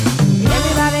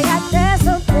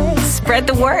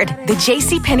spread the word. The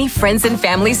JCPenney Friends and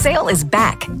Family Sale is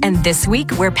back. And this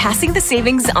week, we're passing the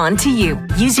savings on to you.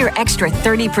 Use your extra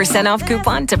 30% off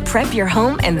coupon to prep your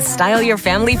home and style your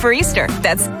family for Easter.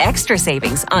 That's extra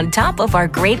savings on top of our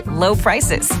great low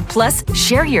prices. Plus,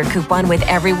 share your coupon with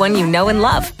everyone you know and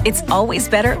love. It's always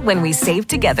better when we save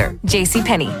together.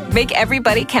 JCPenney. Make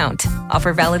everybody count.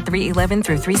 Offer valid 3/11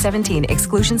 through 3/17.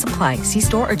 Exclusions apply. See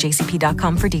store or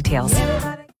jcp.com for details.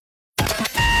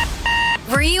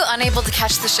 Were you unable to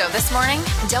catch the show this morning?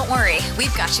 Don't worry,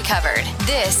 we've got you covered.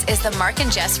 This is the Mark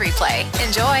and Jess Replay.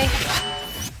 Enjoy.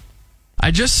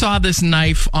 I just saw this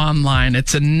knife online.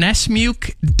 It's a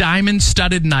Nesmuk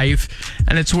diamond-studded knife,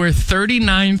 and it's worth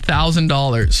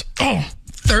 $39,000. Oh,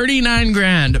 39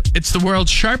 grand. It's the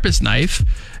world's sharpest knife.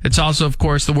 It's also, of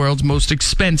course, the world's most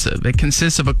expensive. It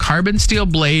consists of a carbon steel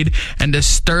blade and a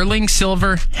sterling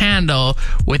silver handle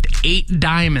with 8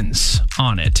 diamonds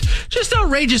on it. Just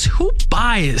outrageous. Who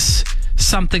buys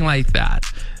something like that?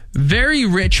 Very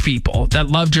rich people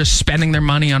that love just spending their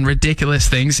money on ridiculous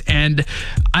things. And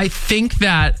I think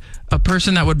that a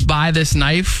person that would buy this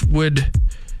knife would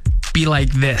be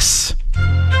like this.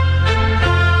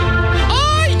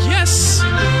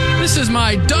 This is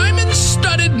my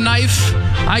diamond-studded knife.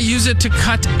 I use it to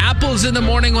cut apples in the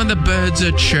morning when the birds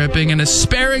are chirping and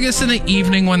asparagus in the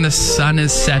evening when the sun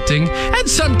is setting, and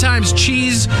sometimes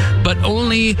cheese, but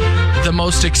only the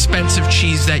most expensive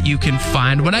cheese that you can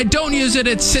find. When I don't use it,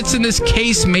 it sits in this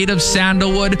case made of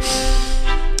sandalwood.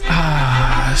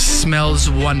 Smells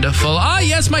wonderful.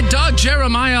 Yes, my dog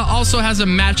Jeremiah also has a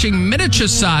matching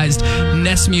miniature-sized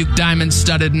Nesmuk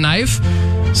diamond-studded knife.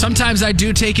 Sometimes I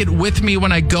do take it with me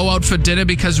when I go out for dinner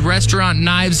because restaurant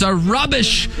knives are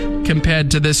rubbish compared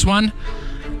to this one.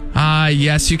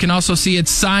 Yes, you can also see it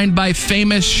signed by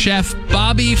famous chef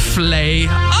Bobby Flay.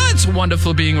 It's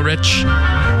wonderful being rich.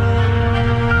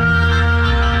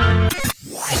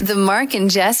 The Mark and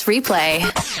Jess Replay.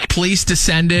 Police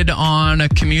descended on a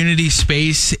community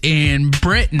space in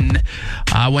Britain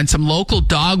when some local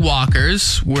dog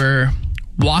walkers were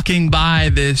walking by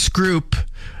this group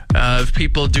of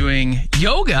people doing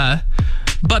yoga,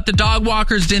 but the dog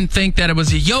walkers didn't think that it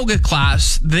was a yoga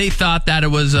class. They thought that it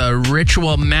was a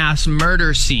ritual mass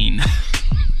murder scene.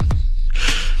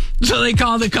 So they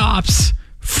called the cops,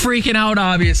 freaking out,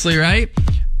 obviously, right?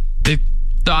 They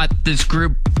thought this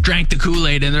group drank the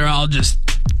Kool-Aid and they're all just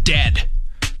dead,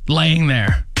 laying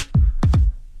there.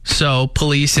 So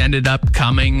police ended up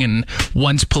coming, and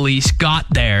once police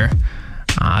got there,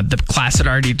 the class had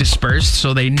already dispersed,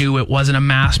 so they knew it wasn't a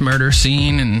mass murder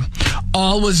scene and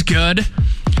all was good.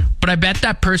 But I bet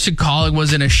that person calling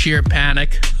was in a sheer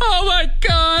panic. Oh my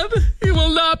God, you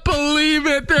will not believe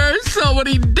it. There are so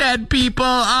many dead people.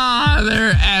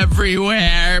 They're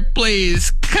everywhere.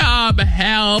 Please come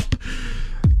help.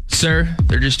 Sir,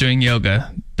 they're just doing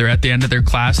yoga. They're at the end of their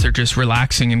class. They're just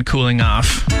relaxing and cooling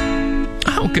off.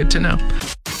 Oh, good to know.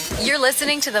 You're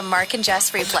listening to the Mark and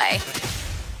Jess Replay.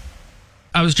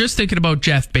 I was just thinking about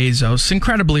Jeff Bezos,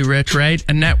 incredibly rich, right?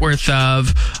 A net worth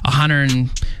of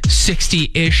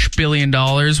 $160-ish billion,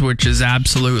 which is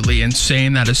absolutely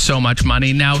insane. That is so much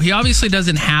money. Now, he obviously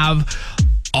doesn't have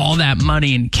all that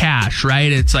money in cash,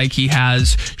 right? It's like he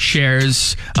has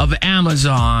shares of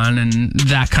Amazon and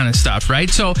that kind of stuff, right?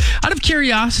 So out of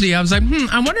curiosity, I was like,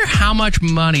 I wonder how much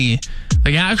money,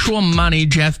 like actual money,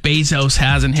 Jeff Bezos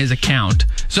has in his account.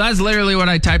 So that's literally what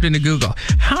I typed into Google.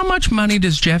 How much money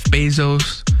does Jeff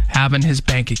Bezos have in his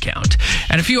bank account?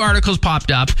 And a few articles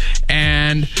popped up,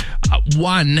 and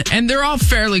one, and they're all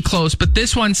fairly close, but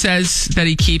this one says that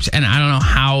he keeps, and I don't know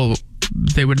how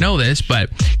they would know this, but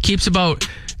keeps about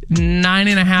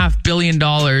 $9.5 billion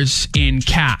in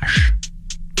cash,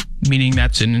 meaning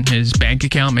that's in his bank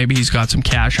account. Maybe he's got some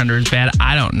cash under his bed.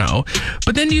 I don't know.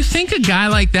 But then do you think a guy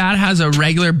like that has a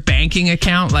regular banking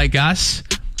account like us?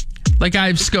 Like I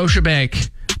have Scotiabank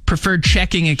preferred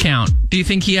checking account. Do you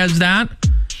think he has that?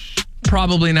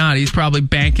 Probably not. He's probably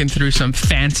banking through some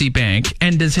fancy bank.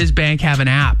 And does his bank have an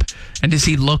app? And does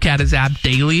he look at his app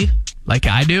daily like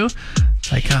I do?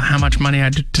 It's like, how much money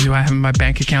do I have in my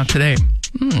bank account today?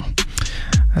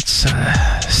 That's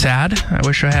sad. I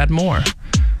wish I had more.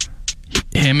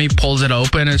 He pulls it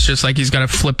open. It's just like he's got to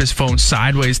flip his phone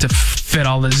sideways to fit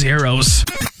all the zeros.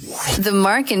 The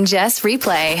Mark and Jess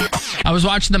Replay. I was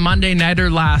watching the Monday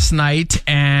Nighter last night,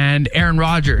 and Aaron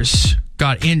Rodgers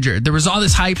got injured. There was all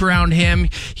this hype around him.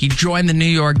 He joined the New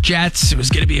York Jets. It was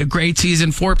going to be a great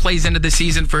season. 4 plays into the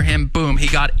season for him. Boom, he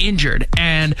got injured.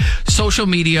 And social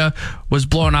media was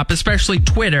blown up, especially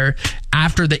Twitter,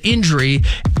 after the injury.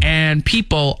 And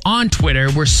people on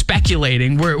Twitter were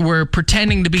speculating, were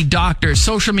pretending to be doctors,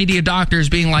 social media doctors,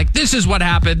 being like, this is what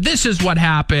happened. This is what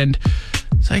happened.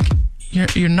 It's like,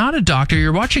 you're not a doctor.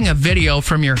 You're watching a video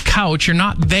from your couch. You're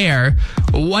not there.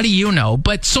 What do you know?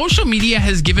 But social media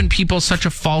has given people such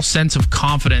a false sense of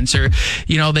confidence, or,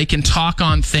 they can talk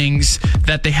on things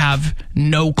that they have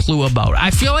no clue about.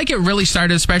 I feel like it really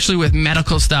started, especially with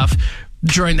medical stuff,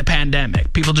 during the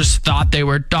pandemic. People just thought they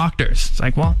were doctors. It's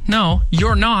like, well, no,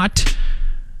 you're not.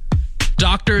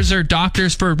 Doctors are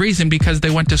doctors for a reason because they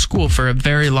went to school for a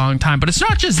very long time. But it's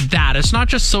not just that. It's not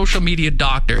just social media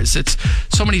doctors. It's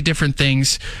so many different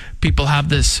things. People have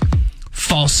this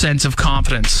false sense of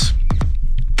confidence.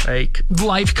 Like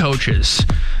life coaches.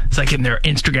 It's like in their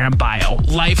Instagram bio,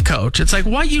 life coach. It's like,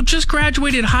 what? You just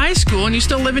graduated high school and you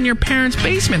still live in your parents'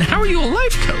 basement. How are you a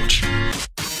life coach?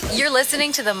 You're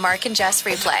listening to the Mark and Jess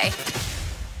Replay.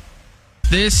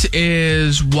 This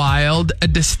is wild. A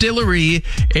distillery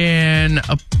in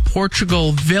a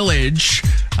Portugal village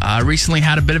recently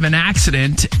had a bit of an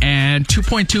accident, and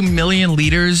 2.2 million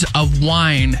liters of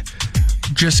wine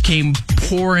just came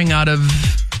pouring out of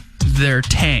their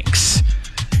tanks.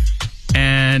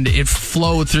 And it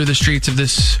flowed through the streets of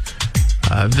this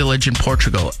village in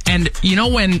Portugal. And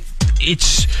when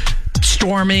it's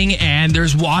storming and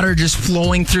there's water just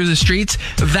flowing through the streets,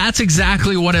 that's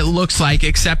exactly what it looks like,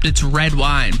 except it's red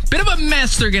wine. Bit of a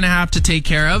mess they're gonna have to take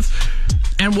care of.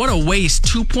 And what a waste.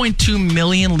 2.2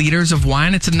 million liters of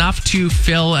wine. It's enough to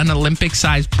fill an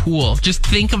Olympic-sized pool. Just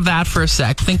think of that for a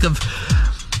sec. Think of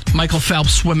Michael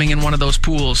Phelps swimming in one of those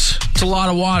pools. It's a lot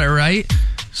of water, right?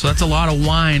 So that's a lot of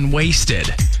wine wasted.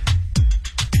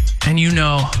 And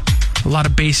a lot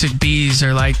of basic bees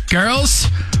are like, girls,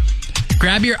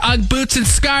 grab your Ugg boots and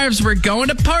scarves. We're going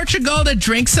to Portugal to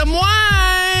drink some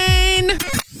wine.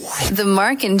 The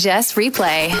Mark and Jess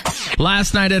Replay.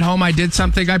 Last night at home, I did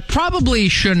something I probably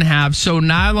shouldn't have. So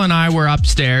Niall and I were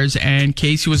upstairs and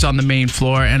Casey was on the main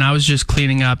floor, and I was just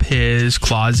cleaning up his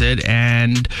closet,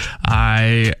 and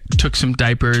I took some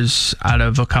diapers out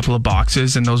of a couple of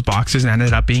boxes, and those boxes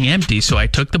ended up being empty. So I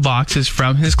took the boxes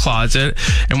from his closet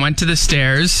and went to the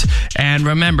stairs. And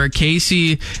remember,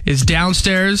 Casey is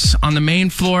downstairs on the main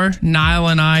floor. Niall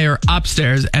and I are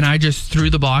upstairs, and I just threw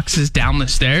the boxes down the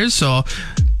stairs. So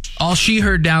all she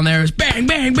heard down there is bang,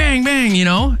 bang, bang, bang,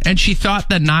 and she thought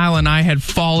that Niall and I had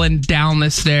fallen down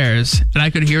the stairs, and I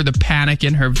could hear the panic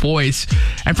in her voice.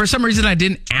 And for some reason, I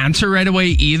didn't answer right away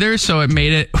either, so it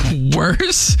made it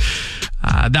worse.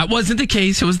 That wasn't the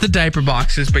case. It was the diaper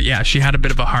boxes, but yeah, she had a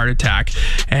bit of a heart attack.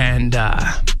 And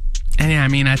yeah, I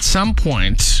mean, at some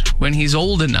point, when he's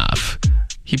old enough,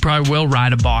 he probably will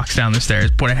ride a box down the stairs,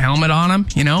 put a helmet on him,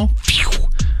 phew,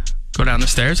 go down the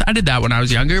stairs. I did that when I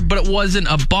was younger, but it wasn't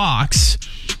a box.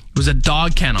 It was a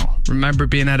dog kennel. Remember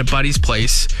being at a buddy's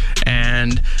place,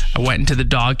 and I went into the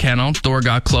dog kennel. Door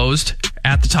got closed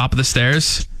at the top of the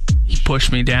stairs. He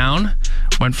pushed me down,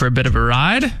 went for a bit of a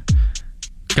ride,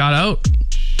 got out,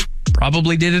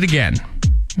 probably did it again.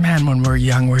 Man, when we're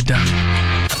young, we're done.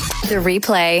 The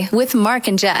Replay with Mark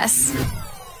and Jess.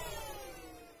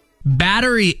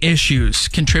 Battery issues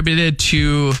contributed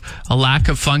to a lack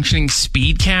of functioning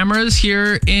speed cameras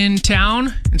here in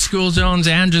town, in school zones,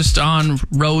 and just on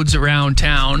roads around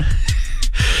town.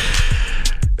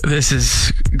 This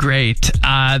is great.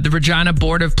 The Regina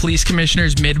Board of Police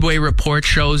Commissioners Midway report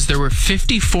shows there were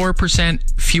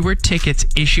 54% fewer tickets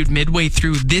issued midway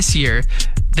through this year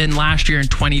than last year in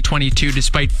 2022,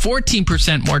 despite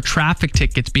 14% more traffic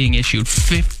tickets being issued.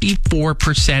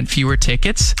 54% fewer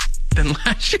tickets than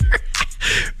last year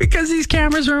because these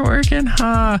cameras weren't working.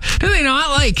 Do they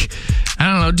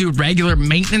not do regular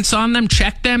maintenance on them,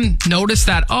 check them, notice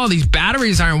that, these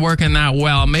batteries aren't working that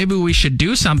well, maybe we should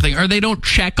do something? Or they don't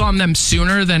check on them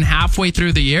sooner than halfway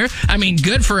through the year? I mean,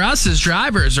 good for us as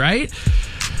drivers, right?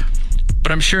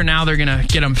 But I'm sure now they're gonna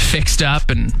get them fixed up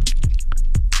and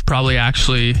probably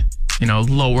actually,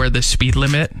 lower the speed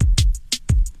limit.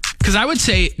 Because I would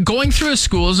say going through a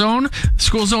school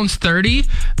zone's 30,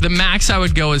 the max I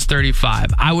would go is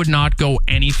 35. I would not go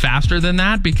any faster than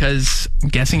that, because I'm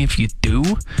guessing if you do,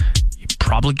 you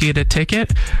probably get a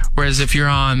ticket. Whereas if you're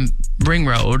on Ring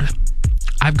Road,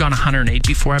 I've gone 108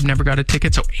 before. I've never got a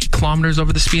ticket, so 8 kilometers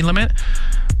over the speed limit.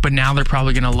 But now they're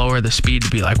probably going to lower the speed to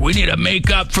be like, we need to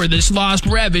make up for this lost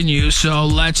revenue, so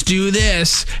let's do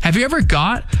this. Have you ever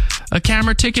got a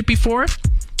camera ticket before?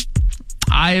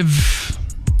 I've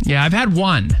had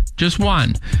one, just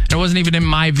one. It wasn't even in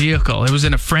my vehicle. It was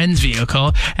in a friend's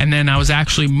vehicle. And then I was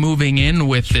actually moving in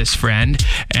with this friend.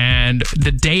 And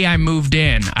the day I moved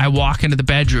in, I walk into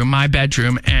my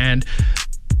bedroom, and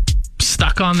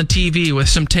stuck on the TV with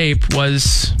some tape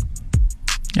was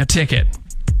a ticket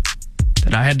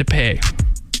that I had to pay.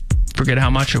 Forget how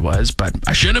much it was, but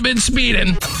I should have been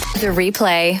speeding. The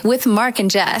Replay with Mark and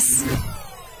Jess.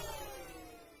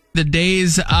 The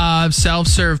days of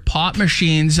self-serve pop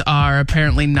machines are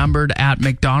apparently numbered at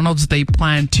McDonald's. They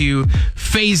plan to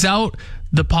phase out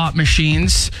the pop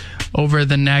machines over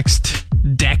the next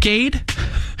decade.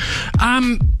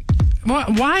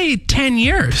 Why 10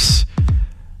 years?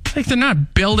 Like, they're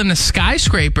not building a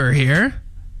skyscraper here.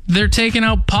 They're taking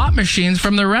out pop machines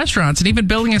from their restaurants, and even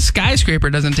building a skyscraper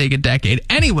doesn't take a decade.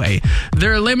 Anyway,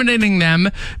 they're eliminating them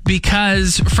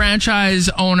because franchise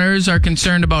owners are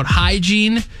concerned about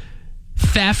hygiene,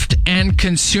 theft, and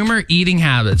consumer eating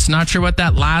habits. Not sure what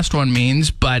that last one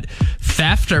means, but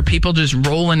theft, are people just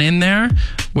rolling in there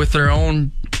with their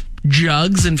own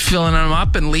jugs and filling them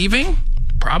up and leaving?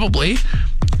 Probably.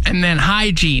 And then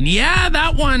hygiene. Yeah,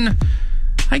 that one...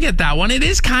 I get that one. It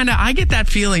is kind of, I get that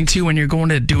feeling too when you're going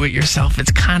to do it yourself.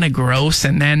 It's kind of gross.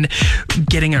 And then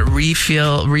getting a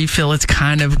refill, it's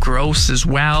kind of gross as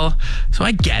well. So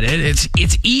I get it.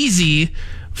 It's easy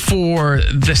for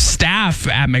the staff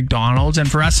at McDonald's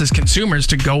and for us as consumers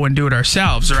to go and do it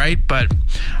ourselves, right? But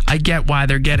I get why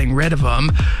they're getting rid of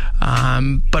them.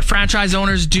 But franchise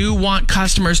owners do want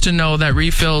customers to know that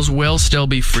refills will still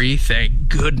be free. Thank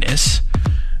goodness.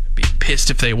 I'd be pissed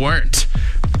if they weren't.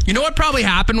 You know what probably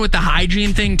happened with the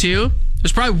hygiene thing too?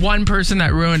 There's probably one person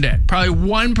that ruined it. Probably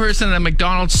one person at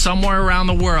McDonald's somewhere around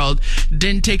the world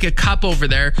didn't take a cup over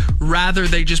there. Rather,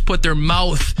 they just put their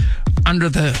mouth under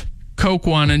the Coke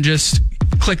one and just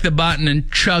click the button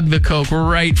and chug the Coke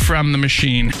right from the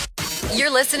machine. You're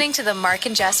listening to the Mark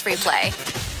and Jess Replay.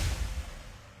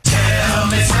 Tell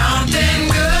me something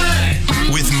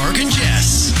good with Mark and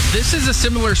Jess. This is a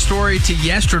similar story to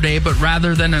yesterday, but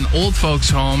rather than an old folks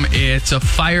home, it's a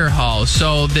fire hall.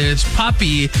 So this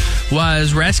puppy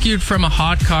was rescued from a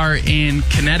hot car in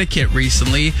Connecticut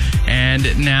recently,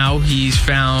 and now he's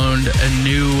found a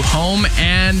new home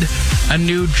and a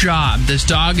new job. This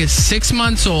dog is 6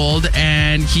 months old,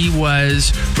 and he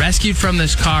was rescued from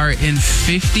this car in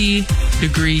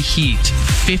 50-degree heat.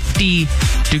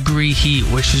 50-degree heat,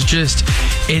 which is just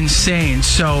insane.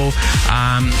 So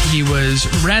he was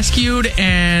rescued,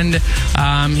 and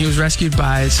he was rescued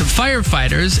by some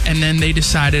firefighters, and then they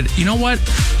decided, you know what,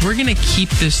 we're gonna keep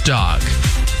this dog.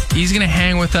 He's gonna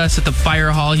hang with us at the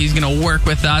fire hall. He's gonna work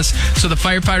with us. So the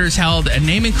firefighters held a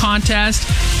naming contest,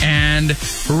 and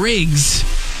Riggs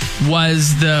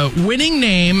was the winning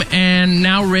name, and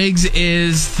now Riggs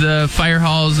is the fire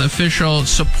hall's official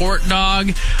support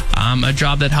dog, a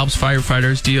job that helps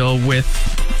firefighters deal with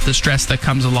the stress that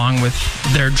comes along with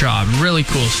their job. Really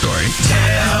cool story.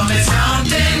 Tell me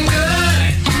something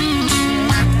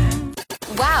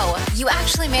good. Wow, you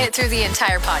actually made it through the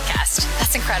entire podcast.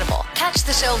 That's incredible. Catch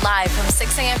the show live from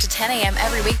 6 a.m. to 10 a.m.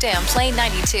 every weekday on Play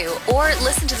 92, or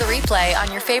listen to the replay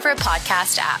on your favorite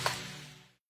podcast app.